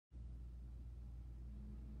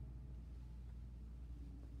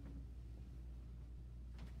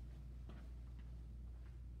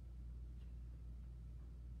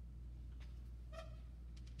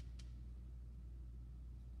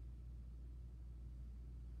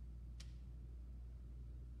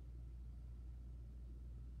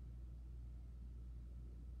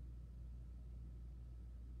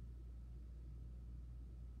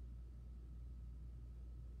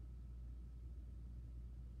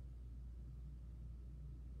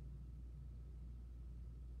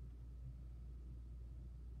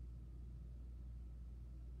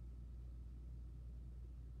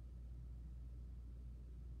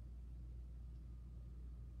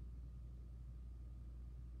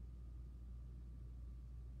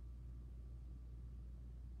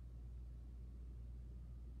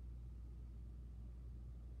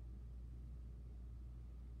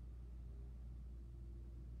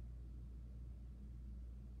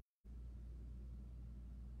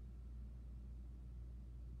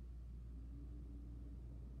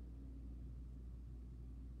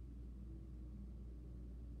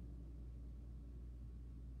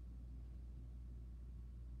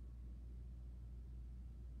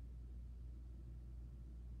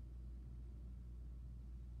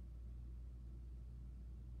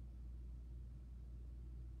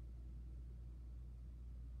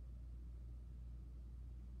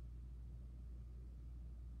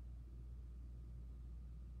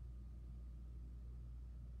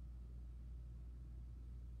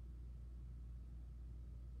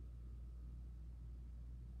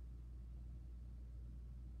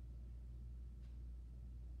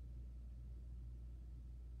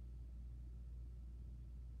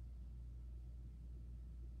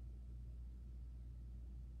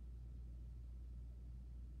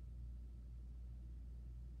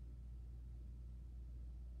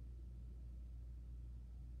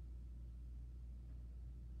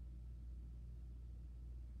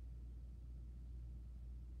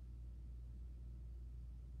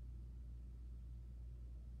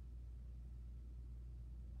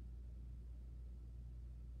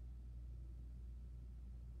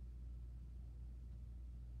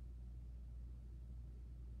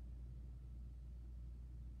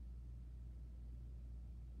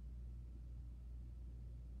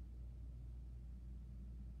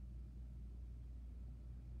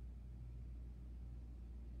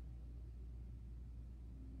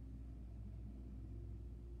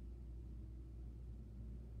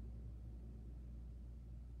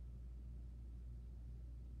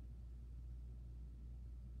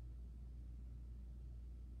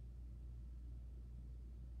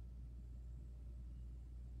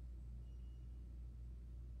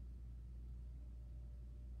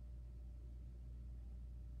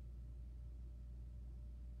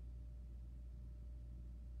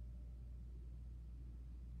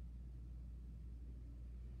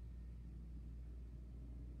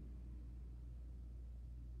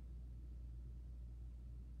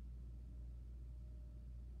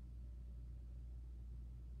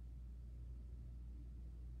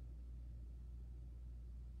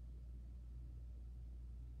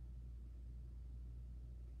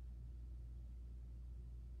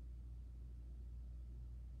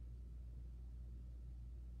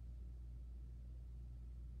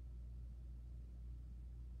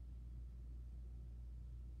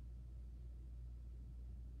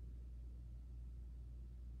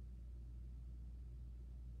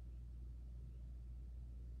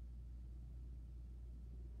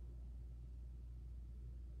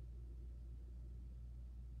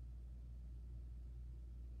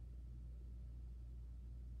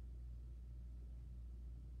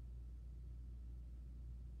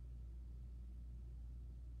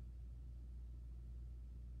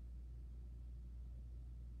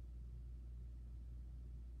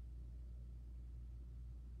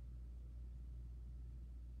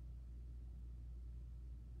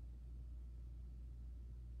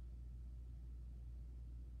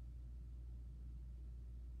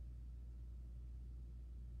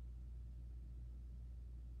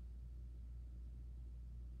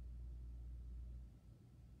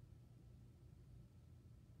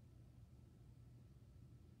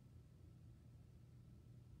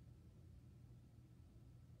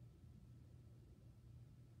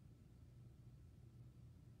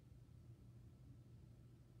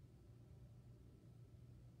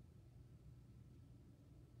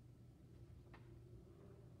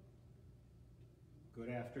Good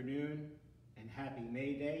afternoon and happy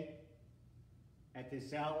May Day. At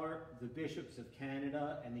this hour, the bishops of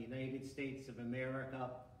Canada and the United States of America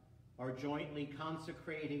are jointly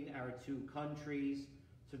consecrating our two countries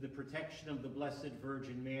to the protection of the Blessed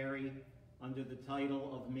Virgin Mary under the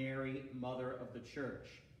title of Mary, Mother of the Church,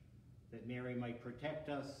 that Mary might protect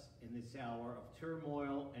us in this hour of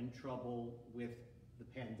turmoil and trouble with the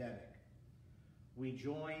pandemic. We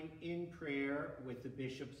join in prayer with the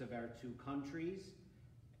bishops of our two countries,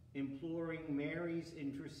 imploring Mary's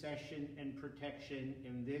intercession and protection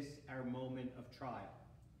in this, our moment of trial.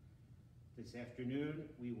 This afternoon,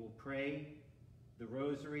 we will pray the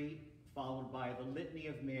Rosary, followed by the Litany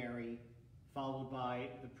of Mary, followed by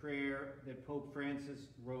the prayer that Pope Francis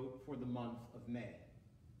wrote for the month of May.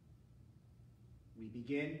 We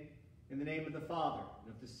begin in the name of the Father,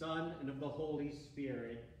 and of the Son, and of the Holy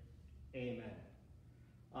Spirit. Amen.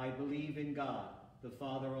 I believe in God, the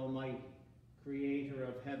Father Almighty, creator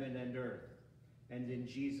of heaven and earth, and in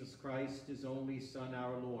Jesus Christ, his only Son,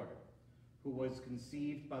 our Lord, who was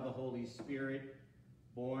conceived by the Holy Spirit,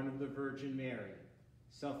 born of the Virgin Mary,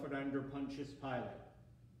 suffered under Pontius Pilate,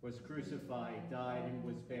 was crucified, died, and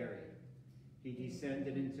was buried. He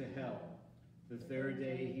descended into hell. The third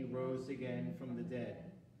day he rose again from the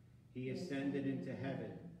dead. He ascended into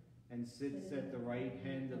heaven and sits at the right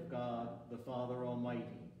hand of God, the Father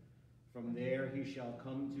Almighty. From there he shall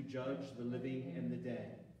come to judge the living and the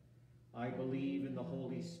dead. I believe in the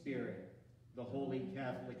Holy Spirit, the Holy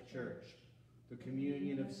Catholic Church, the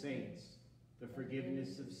communion of saints, the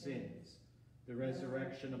forgiveness of sins, the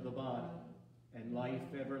resurrection of the body, and life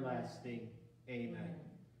everlasting. Amen.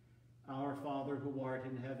 Our Father who art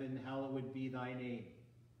in heaven, hallowed be thy name.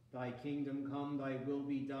 Thy kingdom come, thy will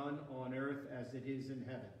be done on earth as it is in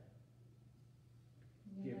heaven.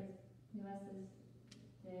 Give us this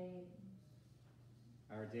day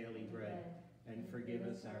our daily bread, and forgive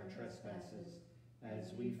us our trespasses,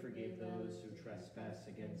 as we forgive those who trespass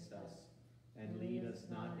against us. And lead us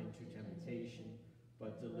not into temptation,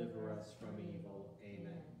 but deliver us from evil.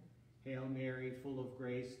 Amen. Hail Mary, full of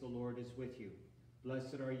grace, the Lord is with you.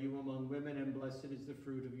 Blessed are you among women, and blessed is the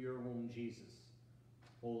fruit of your womb, Jesus.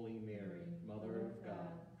 Holy Mary, Mother of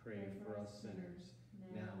God, pray for us sinners,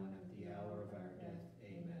 now and at the hour of our death.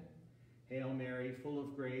 Amen. Hail Mary, full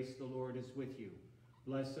of grace, the Lord is with you.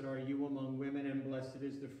 Blessed are you among women, and blessed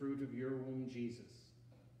is the fruit of your womb, Jesus.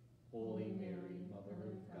 Holy Mary, Mother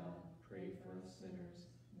of God, pray for us sinners,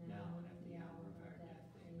 now and at the hour of our death.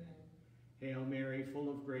 Amen. Hail Mary, full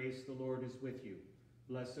of grace, the Lord is with you.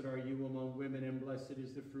 Blessed are you among women, and blessed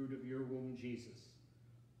is the fruit of your womb, Jesus.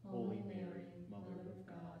 Holy Mary, Mother of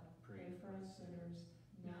God, pray for us sinners,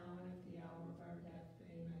 now and at the hour of our death.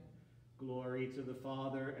 Amen. Glory to the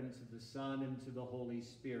Father, and to the Son, and to the Holy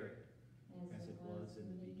Spirit, as it was in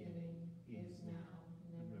the beginning, is now,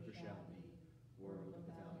 and ever shall be, world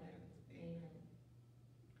without end. Amen.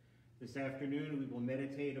 This afternoon we will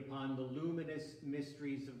meditate upon the luminous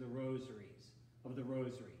mysteries of the Rosary,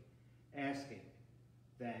 asking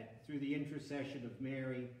that through the intercession of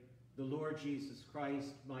Mary, the Lord Jesus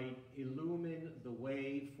Christ might illumine the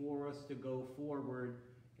way for us to go forward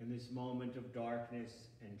in this moment of darkness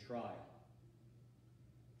and trial.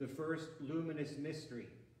 The first luminous mystery,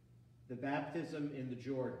 the baptism in the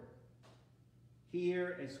Jordan.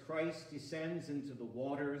 Here, as Christ descends into the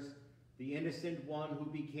waters, the innocent one who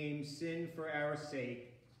became sin for our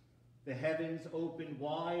sake, the heavens open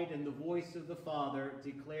wide, and the voice of the Father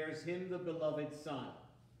declares him the beloved Son,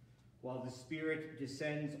 while the Spirit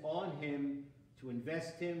descends on him to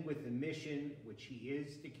invest him with the mission which he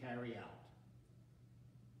is to carry out.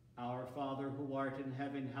 Our Father who art in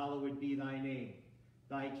heaven, hallowed be thy name.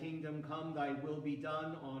 Thy kingdom come, thy will be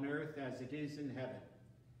done on earth as it is in heaven.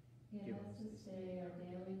 Give us this day our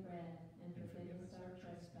daily bread, and forgive us our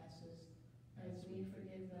trespasses, as we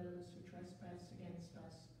forgive those who trespass against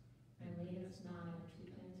us. And lead us not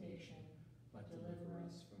into temptation, but deliver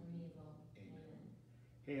us from evil. Amen.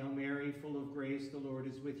 Hail Mary, full of grace, the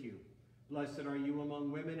Lord is with you. Blessed are you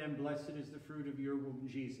among women, and blessed is the fruit of your womb,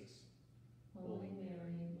 Jesus. Holy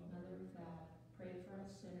Mary, Mother of God, pray for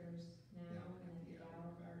us sinners, now and at the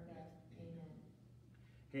hour of our death. Amen.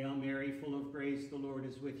 Hail Mary, full of grace, the Lord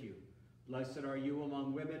is with you. Blessed are you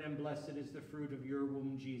among women, and blessed is the fruit of your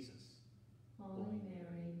womb, Jesus. Holy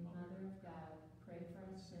Mary, Mother of God, pray for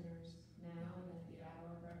us sinners, now and at the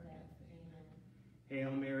hour of our death. Amen.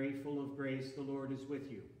 Hail Mary, full of grace, the Lord is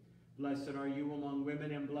with you. Blessed are you among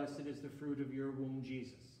women, and blessed is the fruit of your womb,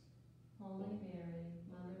 Jesus. Holy Mary,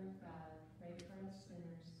 Mother of God, pray for us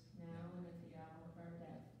sinners, now and at the hour of our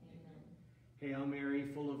death. Amen. Hail Mary,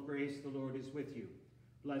 full of grace, the Lord is with you.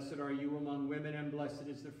 Blessed are you among women, and blessed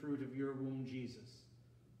is the fruit of your womb, Jesus.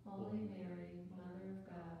 Holy Mary, Mother of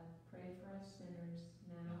God, pray for us sinners,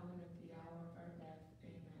 now and at the hour of our death.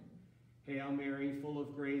 Amen. Hail Mary, full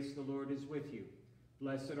of grace, the Lord is with you.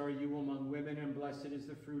 Blessed are you among women, and blessed is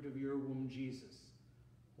the fruit of your womb, Jesus.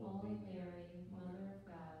 Holy Mary, Mother of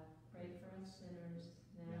God, pray for us sinners,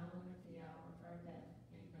 now and at the hour of our death.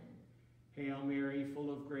 Amen. Hail Mary,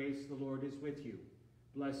 full of grace, the Lord is with you.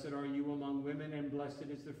 Blessed are you among women, and blessed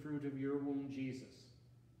is the fruit of your womb, Jesus.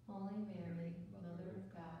 Holy Mary, Mother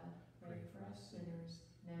of God, pray for us sinners,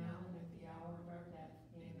 now and at the hour of our death.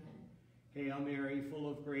 Amen. Hail Mary, full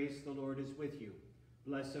of grace, the Lord is with you.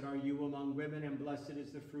 Blessed are you among women, and blessed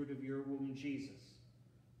is the fruit of your womb, Jesus.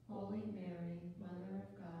 Holy Mary, Mother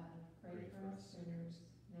of God, pray for us sinners,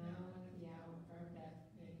 now and at the hour of our death.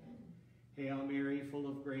 Amen. Hail Mary, full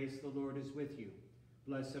of grace, the Lord is with you.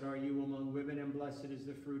 Blessed are you among women, and blessed is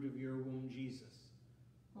the fruit of your womb, Jesus.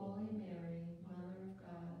 Holy Mary, Mother of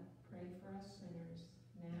God, pray for us sinners,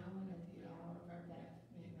 now and at the hour of our death.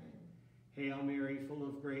 Amen. Hail Mary, full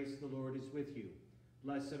of grace, the Lord is with you.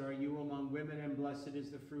 Blessed are you among women, and blessed is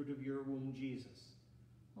the fruit of your womb, Jesus.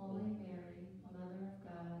 Holy Mary, Mother of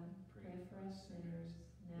God, pray for us sinners,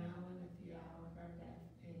 now and at the hour of our death.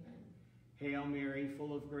 Amen. Hail Mary,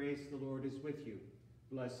 full of grace, the Lord is with you.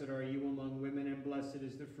 Blessed are you among women, and blessed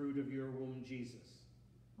is the fruit of your womb, Jesus.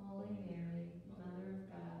 Holy Mary, Mother of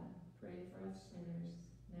God, pray for us sinners,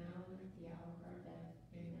 now and at the hour of our death.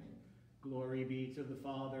 Amen. Glory be to the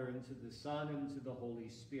Father, and to the Son, and to the Holy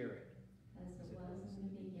Spirit. As it was in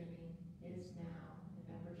the beginning, is now,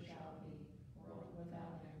 and ever shall be, world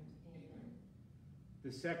without end. Amen.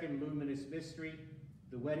 The second luminous mystery,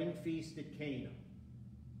 the wedding feast at Cana.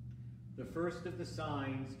 The first of the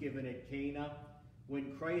signs given at Cana,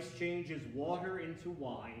 when Christ changes water into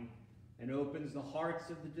wine and opens the hearts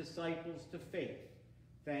of the disciples to faith,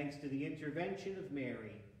 thanks to the intervention of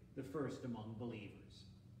Mary, the first among believers.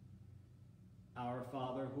 Our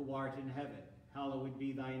Father, who art in heaven, hallowed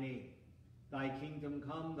be thy name. Thy kingdom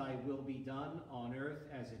come, thy will be done, on earth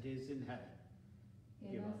as it is in heaven.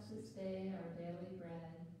 Give us this day our daily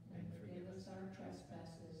bread, and forgive us our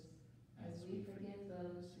trespasses, as we forgive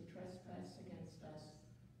those who trespass against us.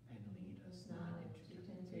 And lead us not into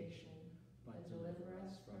temptation, but deliver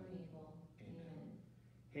us from evil. Amen.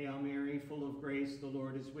 Hail Mary, full of grace, the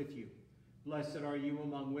Lord is with you. Blessed are you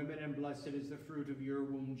among women, and blessed is the fruit of your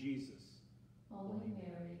womb, Jesus. Holy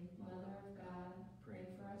Mary, Mother of God, pray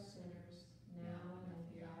for us sinners, now and at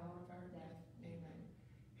the hour of our death. Amen.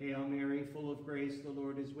 Hail Mary, full of grace, the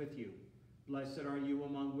Lord is with you. Blessed are you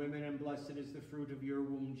among women, and blessed is the fruit of your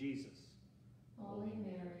womb, Jesus. Holy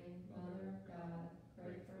Mary, Mother of God,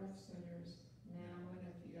 pray for us sinners, now and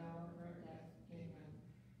at the hour of our death. Amen.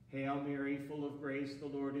 Hail Mary, full of grace, the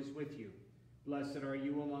Lord is with you. Blessed are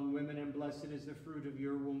you among women, and blessed is the fruit of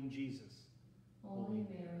your womb, Jesus. Holy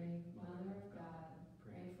Mary, Mother of God,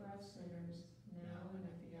 pray for us sinners, now and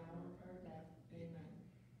at the hour of our death. Amen.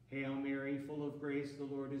 Hail Mary, full of grace, the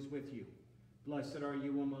Lord is with you. Blessed are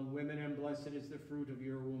you among women, and blessed is the fruit of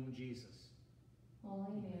your womb, Jesus.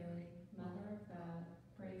 Holy Mary, Mother of God,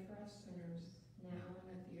 pray for us sinners, now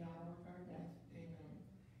and at the hour of our death. Amen.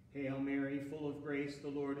 Hail Mary, full of grace, the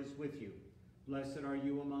Lord is with you. Blessed are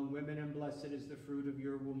you among women, and blessed is the fruit of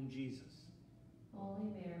your womb, Jesus.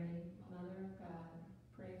 Holy Mary, Mother of God,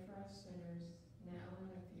 pray for us sinners, now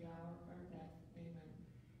and at the hour of our death. Amen.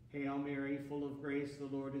 Hail Mary, full of grace, the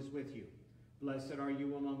Lord is with you. Blessed are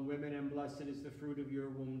you among women, and blessed is the fruit of your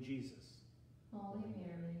womb, Jesus. Holy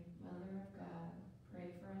Mary, Mother of God,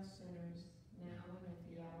 pray for us sinners, now and at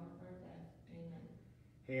the hour of our death. Amen.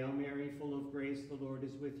 Hail Mary, full of grace, the Lord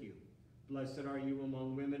is with you. Blessed are you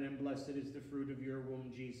among women, and blessed is the fruit of your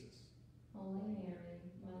womb, Jesus. Holy Mary,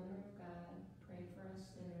 Mother of God, pray for us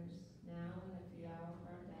sinners, now and at the hour of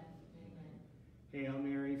our death. Amen. Hail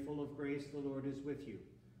Mary, full of grace, the Lord is with you.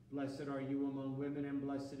 Blessed are you among women, and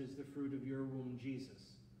blessed is the fruit of your womb,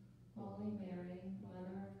 Jesus. Holy Mary,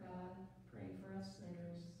 Mother of God, pray for us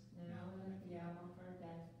sinners, now and at the hour of our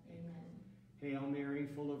death. Amen. Hail Mary,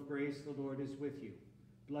 full of grace, the Lord is with you.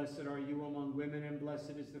 Blessed are you among women, and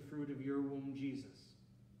blessed is the fruit of your womb, Jesus.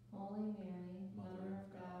 Holy Mary, Mother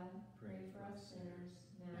of God, pray for us sinners,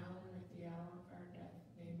 now and at the hour of our death.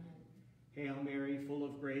 Amen. Hail Mary, full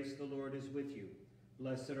of grace, the Lord is with you.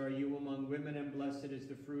 Blessed are you among women, and blessed is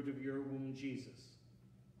the fruit of your womb, Jesus.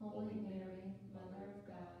 Holy Mary, Mother of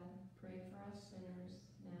God, pray for us sinners,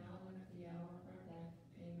 now and at the hour of our death.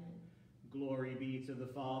 Amen. Glory be to the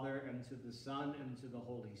Father, and to the Son, and to the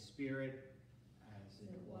Holy Spirit, as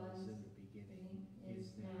it was in the beginning, is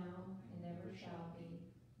now, and ever shall be,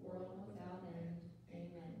 world without end.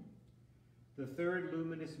 Amen. The third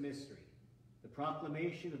luminous mystery, the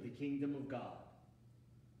proclamation of the kingdom of God.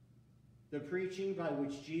 The preaching by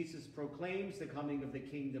which Jesus proclaims the coming of the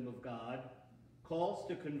kingdom of God calls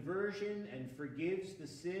to conversion and forgives the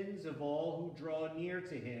sins of all who draw near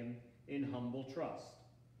to him in humble trust.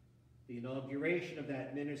 The inauguration of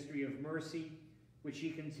that ministry of mercy, which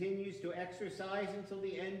he continues to exercise until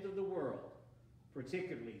the end of the world,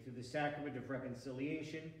 particularly through the sacrament of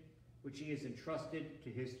reconciliation, which he has entrusted to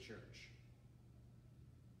his church.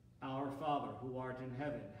 Our Father, who art in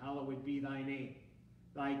heaven, hallowed be thy name.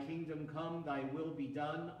 Thy kingdom come, thy will be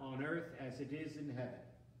done on earth as it is in heaven.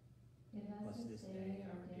 Give us this day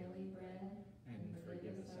our daily bread, and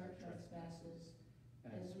forgive us our trespasses,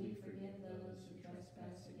 as we forgive those who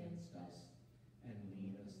trespass against us. And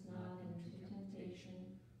lead us not into temptation,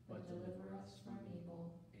 but deliver us from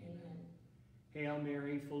evil. Amen. Hail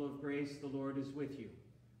Mary, full of grace, the Lord is with you.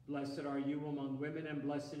 Blessed are you among women, and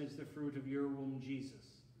blessed is the fruit of your womb,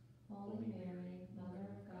 Jesus. Holy Mary, Mother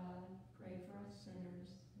of God, pray for us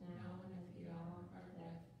sinners, now and at the hour of our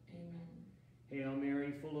death. Amen. Hail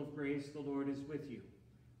Mary, full of grace, the Lord is with you.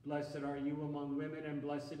 Blessed are you among women, and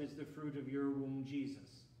blessed is the fruit of your womb,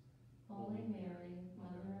 Jesus. Holy Mary,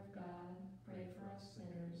 Mother of God, pray for us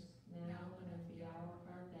sinners, now and at the hour of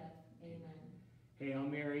our death. Amen. Hail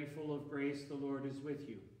Mary, full of grace, the Lord is with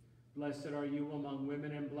you. Blessed are you among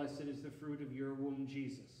women, and blessed is the fruit of your womb,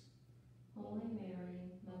 Jesus. Holy Mary,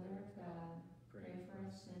 Mother of God, pray for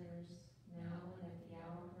us sinners, now and at the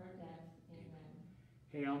hour of our death. Amen.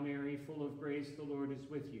 Hail Mary, full of grace, the Lord is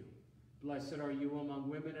with you. Blessed are you among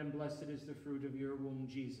women, and blessed is the fruit of your womb,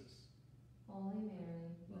 Jesus. Holy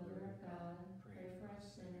Mary, Mother of God, pray for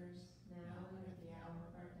us sinners, now and at the hour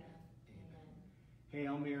of our death. Amen.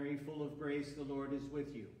 Hail Mary, full of grace, the Lord is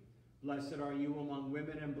with you. Blessed are you among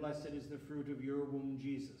women, and blessed is the fruit of your womb,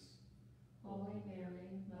 Jesus. Holy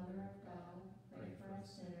Mary, Mother of God, pray for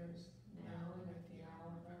us sinners, now and at the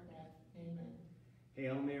hour of our death. Amen.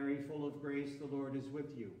 Hail Mary, full of grace, the Lord is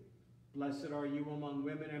with you. Blessed are you among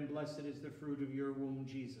women, and blessed is the fruit of your womb,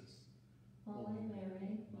 Jesus. Holy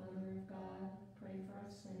Mary, Mother of God, pray for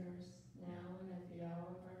us sinners, now and at the hour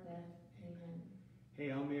of our death. Amen.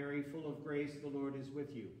 Hail Mary, full of grace, the Lord is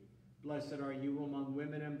with you. Blessed are you among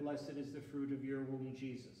women, and blessed is the fruit of your womb,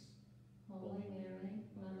 Jesus. Holy Mary,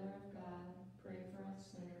 Mother of God, pray for us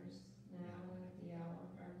sinners, now and at the hour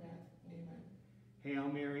of our death. Amen.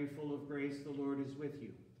 Hail Mary, full of grace, the Lord is with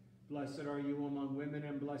you. Blessed are you among women,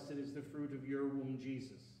 and blessed is the fruit of your womb,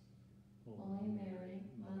 Jesus. Holy Mary,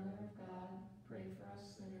 Mother of God, pray for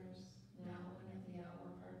us sinners, now and at the hour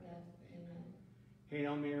of our death. Amen.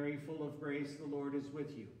 Hail Mary, full of grace, the Lord is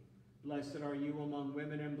with you. Blessed are you among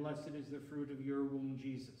women, and blessed is the fruit of your womb,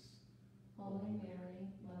 Jesus. Holy Mary,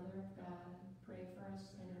 Mother of God, pray for us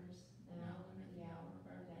sinners, now and at the hour of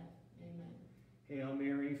our death. Amen. Hail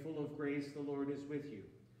Mary, full of grace, the Lord is with you.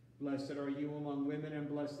 Blessed are you among women, and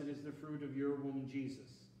blessed is the fruit of your womb, Jesus.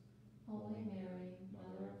 Holy Mary,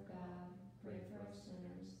 Mother of God, pray for us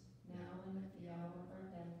sinners, now and at the hour of our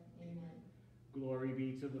death. Amen. Glory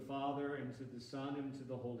be to the Father, and to the Son, and to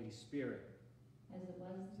the Holy Spirit. As it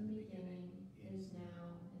was in the beginning, is now,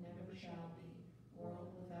 and ever shall be, world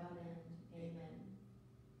without end. Amen.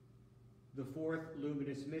 The fourth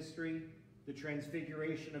luminous mystery, the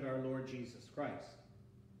transfiguration of our Lord Jesus Christ.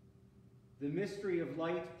 The mystery of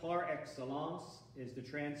light par excellence is the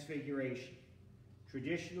transfiguration,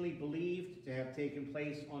 traditionally believed to have taken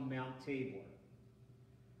place on Mount Tabor.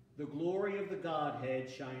 The glory of the Godhead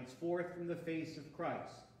shines forth from the face of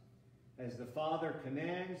Christ, as the Father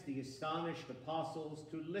commands the astonished apostles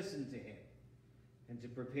to listen to him and to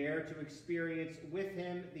prepare to experience with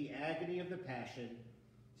him the agony of the Passion,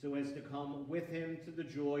 so as to come with him to the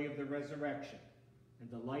joy of the resurrection and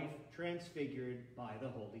the life transfigured by the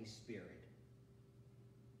Holy Spirit.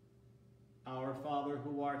 Our Father,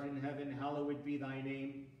 who art in heaven, hallowed be thy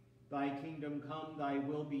name. Thy kingdom come, thy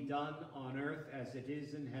will be done on earth as it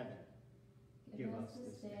is in heaven. Give us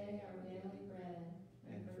this day our daily bread,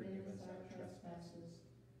 and forgive us our trespasses,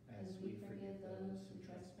 as we forgive those who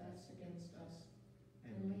trespass against us.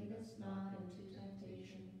 And lead us not into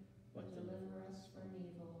temptation, but deliver us from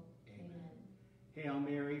evil. Amen. Hail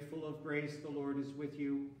Mary, full of grace, the Lord is with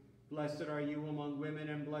you. Blessed are you among women,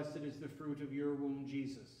 and blessed is the fruit of your womb,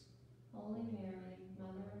 Jesus. Holy Mary,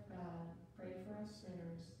 Mother of God, pray for us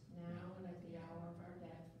sinners, now and at the hour of our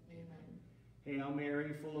death. Amen. Hail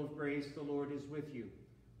Mary, full of grace, the Lord is with you.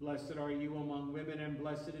 Blessed are you among women, and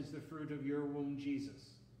blessed is the fruit of your womb,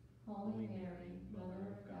 Jesus. Holy Mary,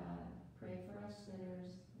 Mother of God, pray for us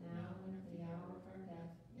sinners, now and at the hour of our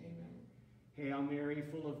death. Amen. Hail Mary,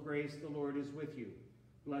 full of grace, the Lord is with you.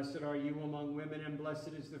 Blessed are you among women, and blessed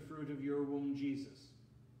is the fruit of your womb, Jesus.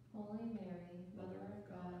 Holy Mary, Mother of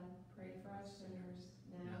God, pray for us sinners,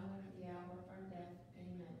 now and at the hour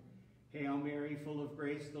Hail Mary, full of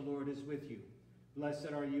grace, the Lord is with you. Blessed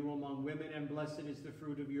are you among women, and blessed is the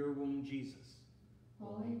fruit of your womb, Jesus.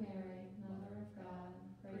 Holy Mary, Mother of God,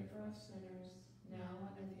 pray for us sinners, now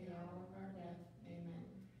and at the hour of our death. Amen.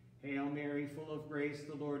 Hail Mary, full of grace,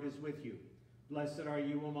 the Lord is with you. Blessed are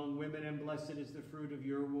you among women, and blessed is the fruit of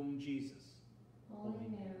your womb, Jesus. Holy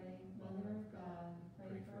Mary, Mother of God,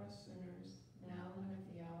 pray for us sinners, now and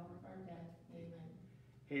at the hour of our death. Amen.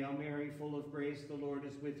 Hail Mary, full of grace, the Lord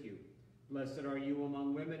is with you. Blessed are you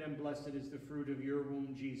among women, and blessed is the fruit of your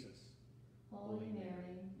womb, Jesus. Holy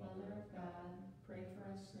Mary, Mother of God, pray for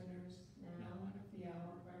us sinners, now and at the hour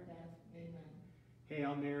of our death. Amen.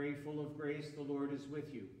 Hail Mary, full of grace, the Lord is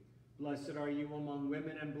with you. Blessed are you among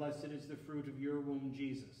women, and blessed is the fruit of your womb,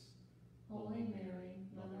 Jesus. Holy Mary,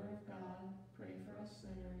 Mother of God, pray for us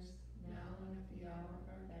sinners, now and at the hour of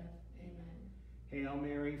our death. Amen. Hail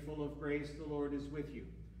Mary, full of grace, the Lord is with you.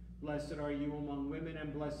 Blessed are you among women,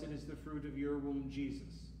 and blessed is the fruit of your womb,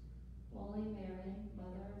 Jesus. Holy Mary,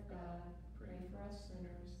 Mother of God, pray for us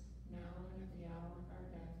sinners, now and at the hour of our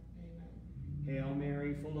death. Amen. Hail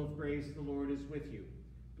Mary, full of grace, the Lord is with you.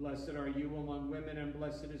 Blessed are you among women, and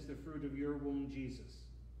blessed is the fruit of your womb, Jesus.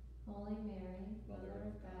 Holy Mary, Mother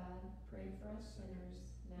of God, pray for us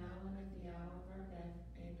sinners, now and at the hour of our death.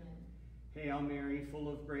 Amen. Hail Mary, full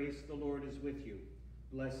of grace, the Lord is with you.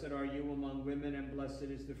 Blessed are you among women, and blessed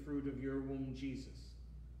is the fruit of your womb, Jesus.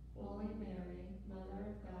 Holy Mary, Mother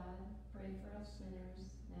of God, pray for us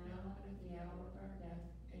sinners, now and at the hour of our death.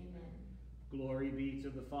 Amen. Glory be to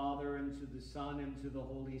the Father, and to the Son, and to the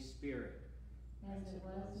Holy Spirit. As it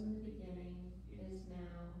was in the beginning, is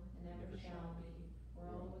now, and ever shall be,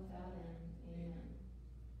 world without end. Amen.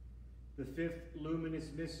 The fifth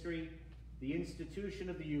luminous mystery, the institution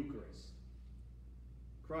of the Eucharist.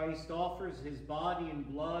 Christ offers his body and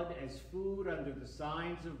blood as food under the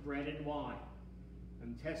signs of bread and wine,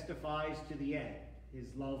 and testifies to the end his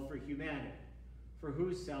love for humanity, for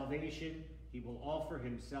whose salvation he will offer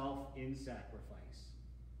himself in sacrifice.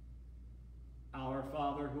 Our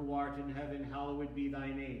Father, who art in heaven, hallowed be thy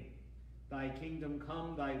name. Thy kingdom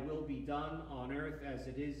come, thy will be done on earth as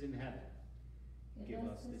it is in heaven. Give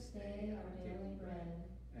us this day our daily bread,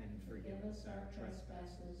 and forgive us our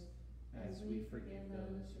trespasses, as we forgive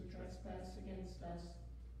those who trespass against us.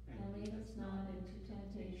 And lead us not into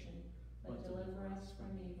temptation, but deliver us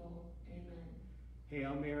from evil. Amen.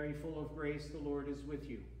 Hail Mary, full of grace, the Lord is with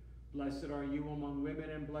you. Blessed are you among women,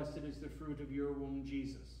 and blessed is the fruit of your womb,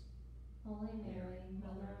 Jesus. Holy Mary,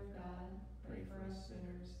 Mother of God, pray for us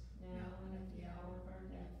sinners, now and at the hour of our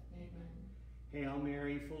death. Amen. Hail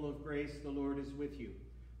Mary, full of grace, the Lord is with you.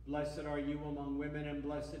 Blessed are you among women, and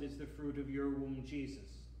blessed is the fruit of your womb, Jesus.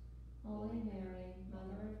 Holy Mary,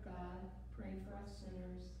 Mother of God, pray for us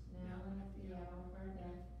sinners, now and at the hour of our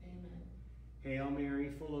death. Amen. Hail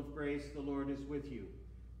Mary, full of grace, the Lord is with you.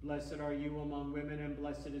 Blessed are you among women, and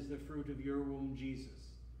blessed is the fruit of your womb,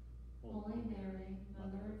 Jesus. Holy Mary,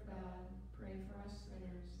 Mother of God, pray for us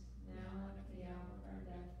sinners, now and at the hour of our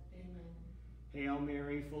death. Amen. Hail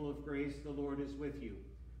Mary, full of grace, the Lord is with you.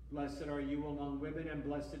 Blessed are you among women, and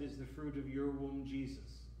blessed is the fruit of your womb,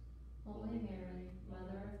 Jesus. Holy Mary,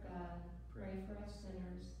 Mother of God, pray for us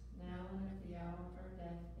sinners, now and at the hour of our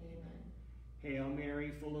death. Amen. Hail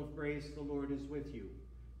Mary, full of grace, the Lord is with you.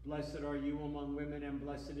 Blessed are you among women, and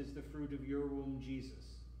blessed is the fruit of your womb,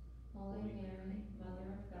 Jesus. Holy Mary,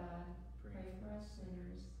 Mother of God, pray for us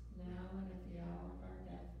sinners, now and at the hour of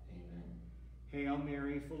our death. Amen. Hail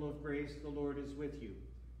Mary, full of grace, the Lord is with you.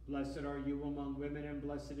 Blessed are you among women, and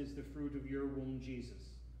blessed is the fruit of your womb,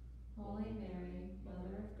 Jesus. Holy Mary,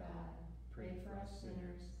 Mother of God, pray for us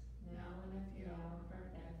sinners, now and at the hour of our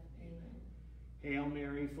death. Amen. Hail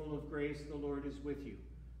Mary, full of grace, the Lord is with you.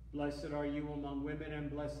 Blessed are you among women,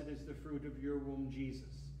 and blessed is the fruit of your womb,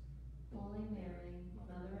 Jesus. Holy Mary,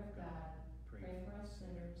 Mother of God, pray for us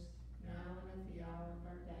sinners, now and at the hour of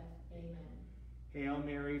our death. Amen. Hail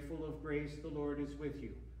Mary, full of grace, the Lord is with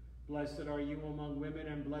you. Blessed are you among women,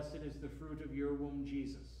 and blessed is the fruit of your womb,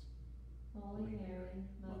 Jesus. Holy Mary,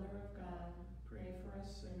 Mother of God, pray for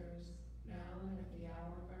us sinners, now and at the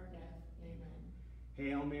hour of our death. Amen.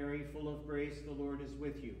 Hail Mary, full of grace, the Lord is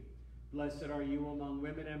with you. Blessed are you among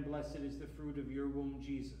women, and blessed is the fruit of your womb,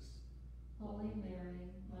 Jesus. Holy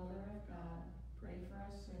Mary, Mother of God, pray for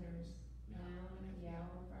us sinners, now and at the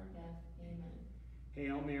hour of our death. Amen.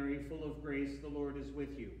 Hail Mary, full of grace, the Lord is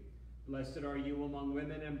with you. Blessed are you among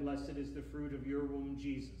women, and blessed is the fruit of your womb,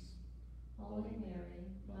 Jesus. Holy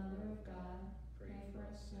Mary, Mother of God, pray for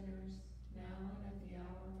us sinners, now and at the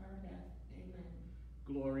hour of our death. Amen.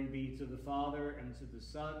 Glory be to the Father, and to the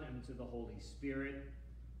Son, and to the Holy Spirit.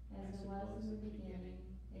 As it was in the beginning,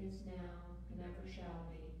 is now, and ever shall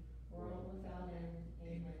be, world without end.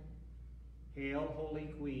 Amen. Hail,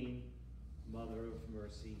 Holy Queen, Mother of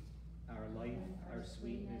Mercy, our life, our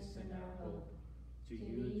sweetness, and our hope. To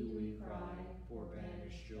you do we cry, poor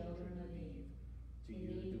banished children of Eve. To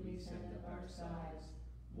you do we send up our sighs,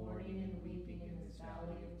 mourning and weeping in this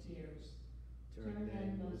valley of tears. Turn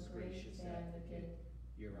then, most gracious Advocate,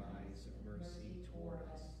 your eyes of mercy toward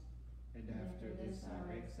us, and after this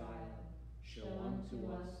our exile, show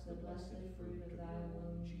unto us the blessed fruit of thy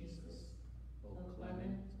womb, Jesus. O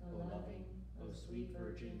clement, O loving, O sweet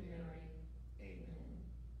Virgin Mary. Amen.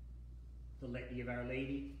 The Litany of Our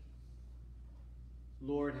Lady.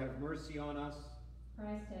 Lord, have mercy on us.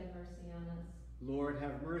 Christ, have mercy on us. Lord,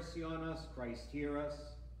 have mercy on us. Christ, hear us.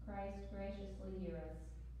 Christ, graciously hear us.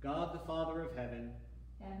 God, the Father of heaven,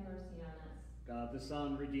 have mercy on us. God, the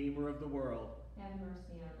Son, Redeemer of the world, have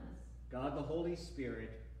mercy on us. God, the Holy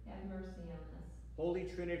Spirit, have mercy on us. Holy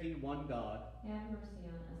Trinity, one God, have mercy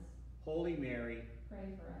on us. Holy Mary,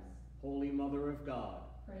 pray for us. Holy Mother of God,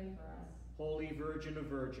 pray for us. Holy Virgin of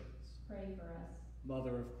Virgins, pray for us.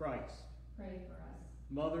 Mother of Christ, pray for us.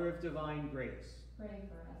 Mother of divine grace, pray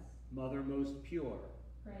for us. Mother most pure,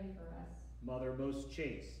 pray for us. Mother most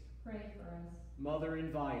chaste, pray for us. Mother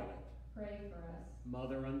inviolate, pray for us.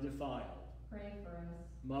 Mother undefiled, pray for us.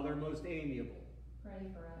 Mother most amiable, pray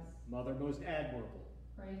for us. Mother most admirable,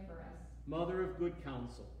 pray for us. Mother of good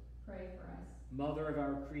counsel, pray for us. Mother of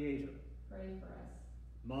our Creator, pray for us.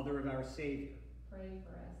 Mother of our Savior, pray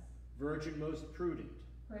for us. Virgin most prudent,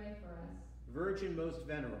 pray for us. Virgin most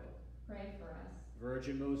venerable, pray for us.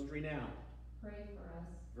 Virgin most renowned, pray for us.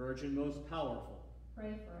 Virgin most powerful,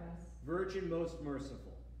 pray for us. Virgin most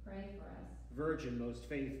merciful, pray for us. Virgin most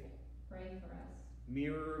faithful, pray for us.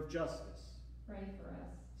 Mirror of justice, pray for us.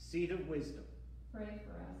 Seat of wisdom, pray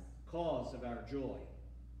for us. Cause of our joy,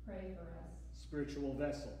 pray for us. Spiritual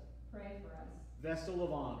vessel, pray for us. Vessel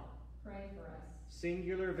of honor, pray for us.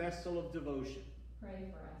 Singular vessel of devotion, pray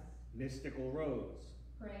for us. Mystical rose,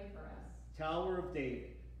 pray for us. Tower of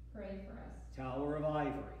David, pray for us. Tower of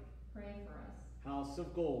ivory, pray for us. House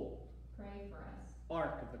of gold, pray for us.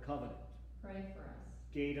 Ark of the covenant, pray for us.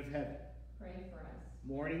 Gate of heaven, pray for us.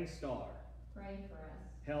 Morning star, pray for us.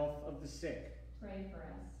 Health of the sick, pray for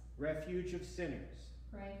us. Refuge of sinners,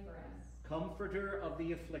 pray for us. Comforter of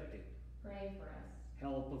the afflicted, pray for us.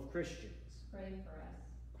 Help of Christians, pray for us.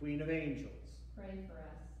 Queen of angels, pray for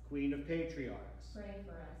us. Queen of patriarchs, pray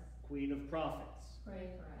for us. Queen of prophets, pray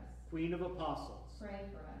for us. Queen of apostles, pray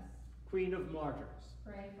for us. Queen of martyrs,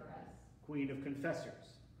 pray for us. Queen of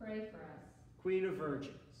confessors, pray for us. Queen of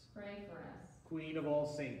virgins, pray for us. Queen of all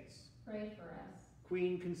saints, pray for us.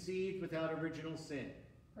 Queen conceived without original sin,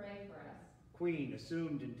 pray for us. Queen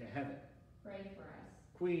assumed into heaven, pray for us.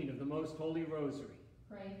 Queen of the most holy rosary,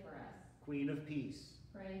 pray for us. Queen of peace,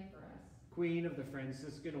 pray for us. Queen of the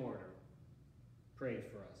Franciscan order, pray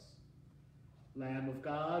for us. Lamb of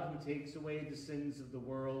God, who takes away the sins of the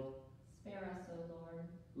world, spare us, O Lord.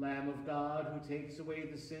 Lamb of God, who takes away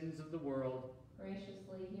the sins of the world,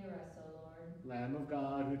 graciously hear us, O Lord. Lamb of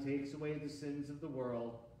God, who takes away the sins of the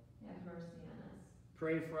world, have mercy on us.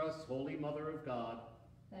 Pray for us, Holy Mother of God,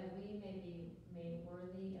 that we may be made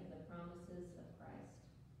worthy of the promises of Christ.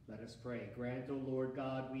 Let us pray. Grant, O Lord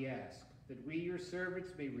God, we ask, that we, your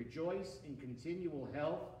servants, may rejoice in continual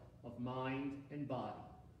health of mind and body.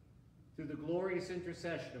 Through the glorious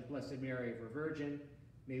intercession of Blessed Mary, ever Virgin,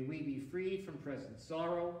 may we be freed from present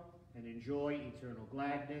sorrow and enjoy eternal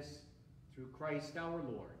gladness through Christ our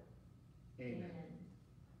Lord. Amen. Amen.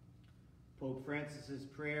 Pope Francis's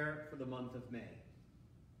prayer for the month of May.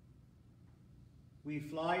 We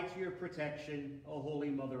fly to your protection, O Holy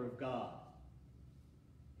Mother of God.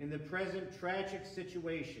 In the present tragic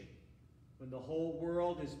situation, when the whole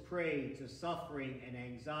world is prey to suffering and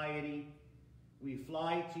anxiety, we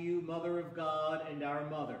fly to you, Mother of God and our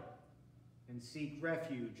Mother, and seek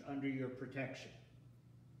refuge under your protection.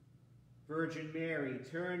 Virgin Mary,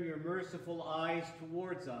 turn your merciful eyes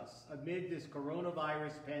towards us amid this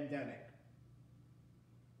coronavirus pandemic.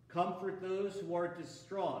 Comfort those who are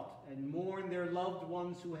distraught and mourn their loved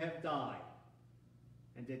ones who have died,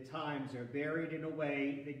 and at times are buried in a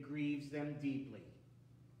way that grieves them deeply.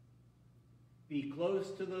 Be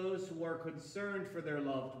close to those who are concerned for their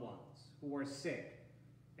loved ones, who are sick,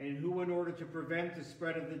 and who, in order to prevent the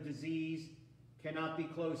spread of the disease, cannot be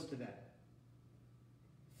close to them.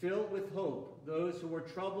 Fill with hope those who are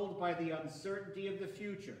troubled by the uncertainty of the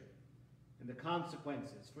future and the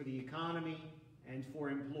consequences for the economy and for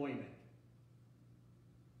employment.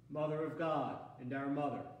 Mother of God and our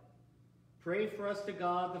Mother, pray for us to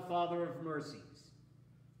God, the Father of mercies,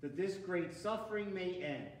 that this great suffering may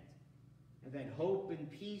end, and that hope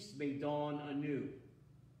and peace may dawn anew.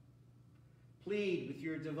 plead with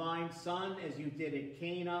your divine Son as you did at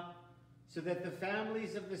Cana, so that the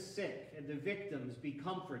families of the sick and the victims be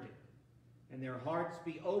comforted, and their hearts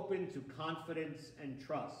be open to confidence and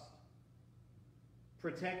trust.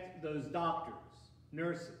 Protect those doctors,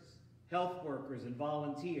 nurses, health workers, and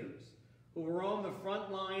volunteers who are on the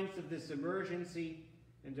front lines of this emergency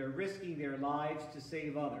and are risking their lives to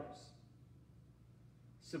save others.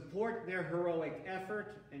 Support their heroic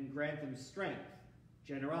effort and grant them strength,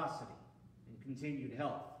 generosity, and continued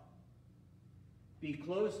health. Be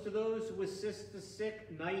close to those who assist the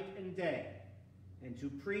sick night and day, and to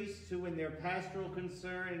priests who in their pastoral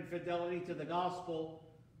concern and fidelity to the gospel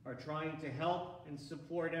are trying to help and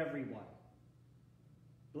support everyone.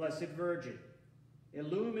 Blessed Virgin,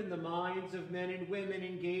 illumine the minds of men and women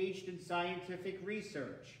engaged in scientific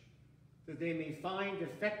research, that they may find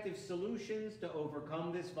effective solutions to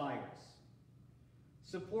overcome this virus.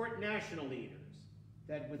 Support national leaders,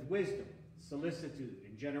 that with wisdom, solicitude,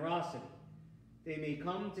 and generosity, they may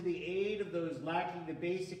come to the aid of those lacking the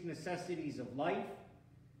basic necessities of life,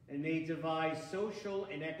 and may devise social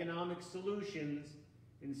and economic solutions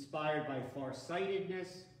inspired by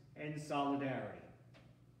farsightedness and solidarity.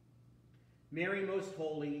 Mary Most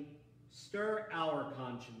Holy, stir our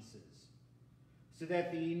consciences, so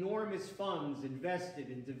that the enormous funds invested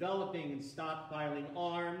in developing and stockpiling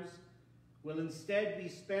arms will instead be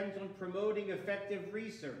spent on promoting effective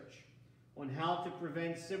research on how to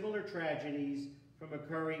prevent similar tragedies from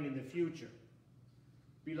occurring in the future.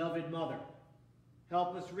 Beloved Mother,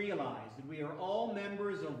 help us realize that we are all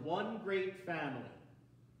members of one great family,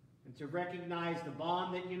 and to recognize the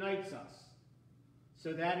bond that unites us,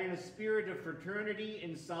 so that in a spirit of fraternity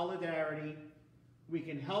and solidarity, we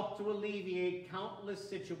can help to alleviate countless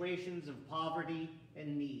situations of poverty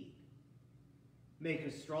and need. Make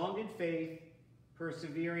us strong in faith,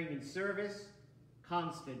 persevering in service,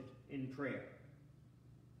 constant in prayer.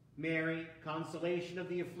 Mary, consolation of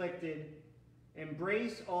the afflicted,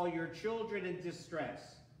 embrace all your children in distress,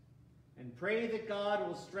 and pray that God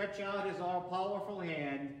will stretch out his all-powerful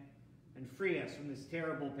hand and free us from this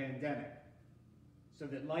terrible pandemic, so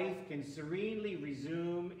that life can serenely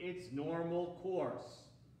resume its normal course.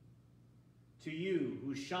 To you,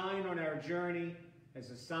 who shine on our journey as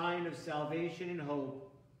a sign of salvation and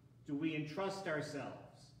hope, do we entrust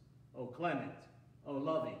ourselves, O clement, O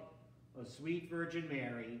loving, O sweet Virgin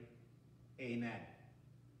Mary. Amen.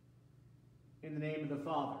 In the name of the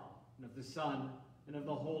Father, and of the Son, and of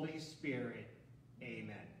the Holy Spirit.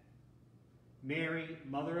 Amen. Mary,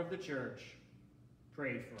 Mother of the Church,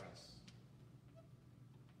 pray for us.